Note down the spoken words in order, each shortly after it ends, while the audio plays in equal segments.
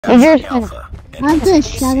I'm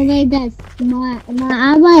just Saturday best. I'm my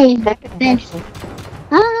best.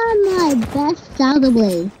 I'm my best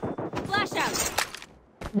Saturday. Flash out.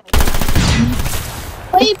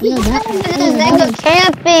 Wait, this nigga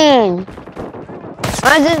camping?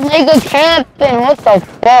 Why is this nigga camping? What the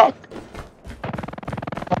fuck?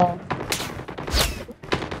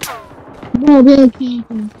 Bro, we're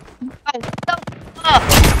camping. Headshot!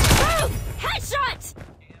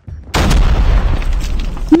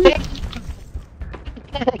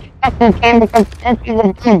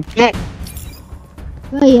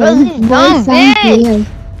 Oh yeah, this boy sounds weird.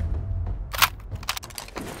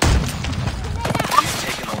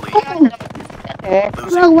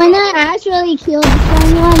 Bro, when I actually killed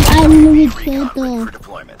someone, I literally killed the...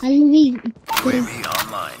 I literally...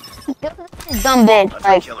 Dumb bitch,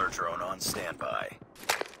 like... Killer drone on standby.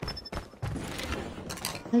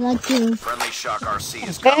 I got you. Friendly Shock RC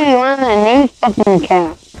is Give me one of the new fucking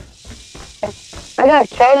caps. I got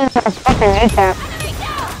shot in the fucking new cap.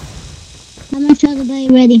 I'm gonna show the bay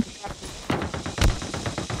ready.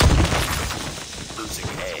 losing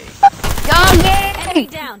A. Enemy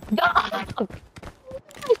down.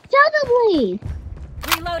 Show the blade!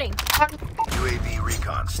 Reloading. UAV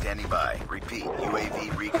recon standing by. Repeat,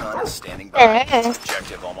 UAV recon is standing by.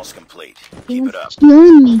 Objective almost complete. Keep it up.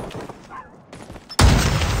 Killing me.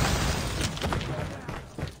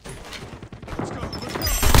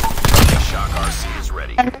 Shock RC is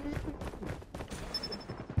ready.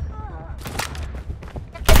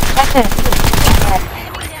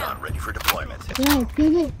 Recon ready for deployment. Yeah,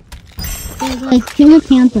 kill it. Like, kill a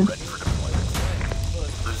camper. Ready for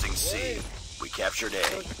deployment. Losing C. We captured A.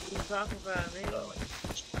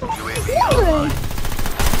 UAV online.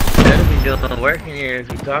 Better be doing work in here if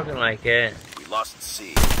you're talking like that. We lost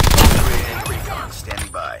C. UAV recon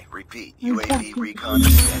standing by. Repeat, UAV recon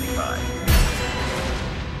is standing by.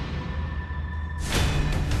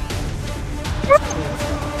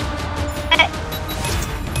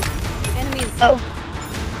 Enemy in Oh.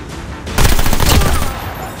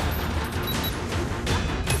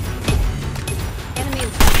 Enemy in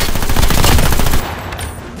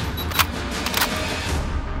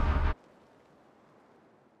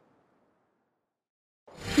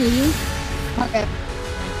Okay.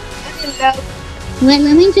 Wait,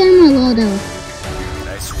 let me turn my loadout.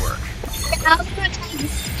 Nice work.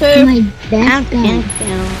 My best gun.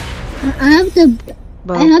 I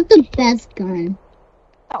have the best gun.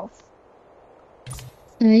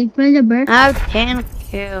 Sorry for the bird. I have 10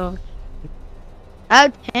 kills. I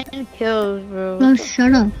have 10 kills, bro. Bro,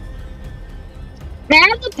 shut up.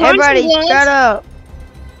 Everybody, shut up.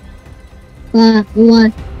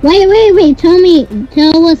 What? Wait,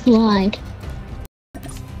 tell us why.